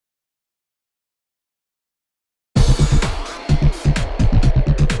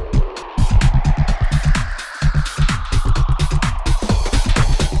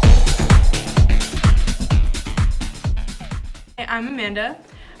I'm Amanda.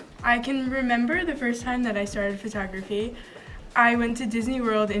 I can remember the first time that I started photography. I went to Disney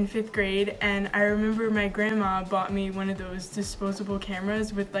World in 5th grade, and I remember my grandma bought me one of those disposable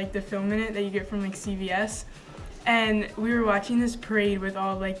cameras with like the film in it that you get from like CVS. And we were watching this parade with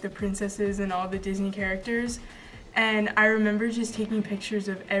all like the princesses and all the Disney characters. And I remember just taking pictures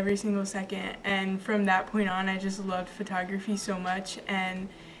of every single second, and from that point on I just loved photography so much, and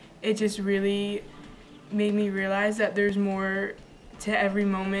it just really made me realize that there's more to every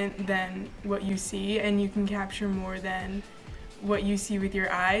moment than what you see, and you can capture more than what you see with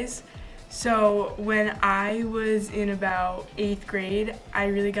your eyes. So when I was in about 8th grade, I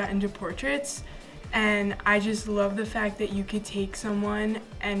really got into portraits, and I just love the fact that you could take someone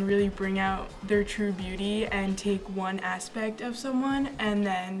and really bring out their true beauty and take one aspect of someone and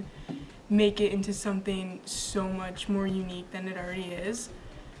then make it into something so much more unique than it already is.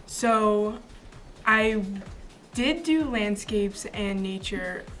 So I did do landscapes and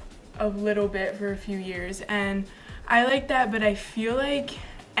nature a little bit for a few years, and I like that, but I feel like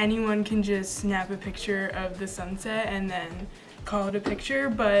anyone can just snap a picture of the sunset and then call it a picture,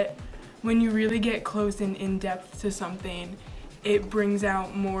 but when you really get close and in depth to something, it brings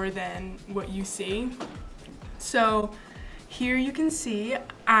out more than what you see. So here you can see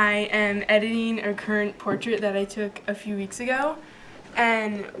I am editing a current portrait that I took a few weeks ago.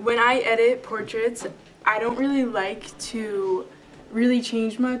 And when I edit portraits, I don't really like to really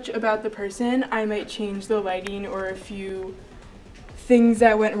change much about the person. I might change the lighting or a few things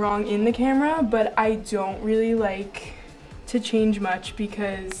that went wrong in the camera, but I don't really like to change much,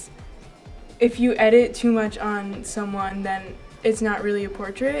 because if you edit too much on someone, then it's not really a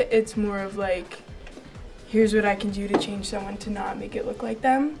portrait. It's more of like, here's what I can do to change someone to not make it look like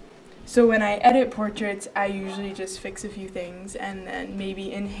them. So when I edit portraits, I usually just fix a few things and then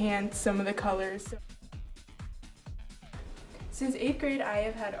maybe enhance some of the colors. Since 8th grade, I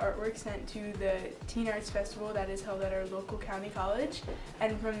have had artwork sent to the Teen Arts Festival that is held at our local county college,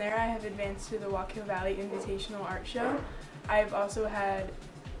 and from there I have advanced to the Walk-Hill Valley Invitational Art Show. I've also had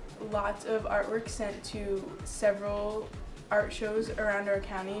lots of artwork sent to several art shows around our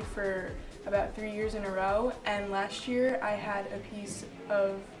county for about 3 years in a row, and last year I had a piece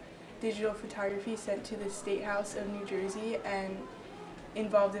of digital photography sent to the State House of New Jersey and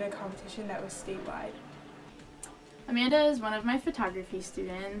involved in a competition that was statewide. Amanda is one of my photography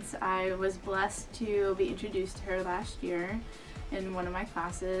students. I was blessed to be introduced to her last year in one of my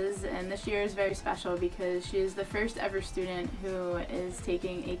classes, and this year is very special because she is the first ever student who is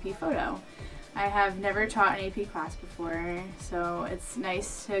taking AP Photo. I have never taught an AP class before, so it's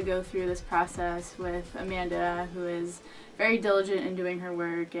nice to go through this process with Amanda, who is very diligent in doing her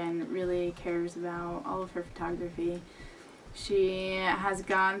work and really cares about all of her photography. She has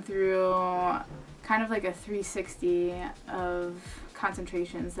gone through kind of like a 360 of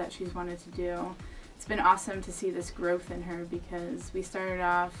concentrations that she's wanted to do. It's been awesome to see this growth in her, because we started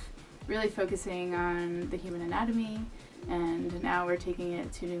off really focusing on the human anatomy, and now we're taking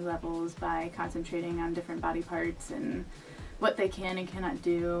it to new levels by concentrating on different body parts and what they can and cannot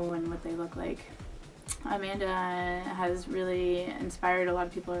do and what they look like. Amanda has really inspired a lot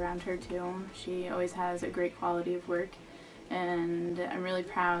of people around her too. She always has a great quality of work, and I'm really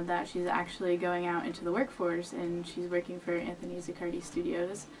proud that she's actually going out into the workforce and she's working for Anthony Zaccardi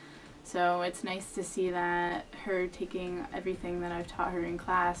Studios. So it's nice to see that her taking everything that I've taught her in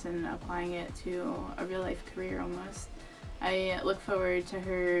class and applying it to a real life career almost. I look forward to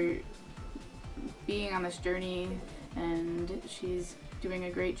her being on this journey, and she's doing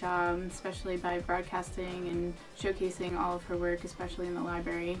a great job, especially by broadcasting and showcasing all of her work, especially in the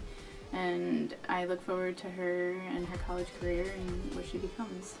library. And I look forward to her and her college career and what she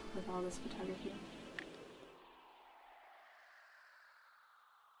becomes with all this photography.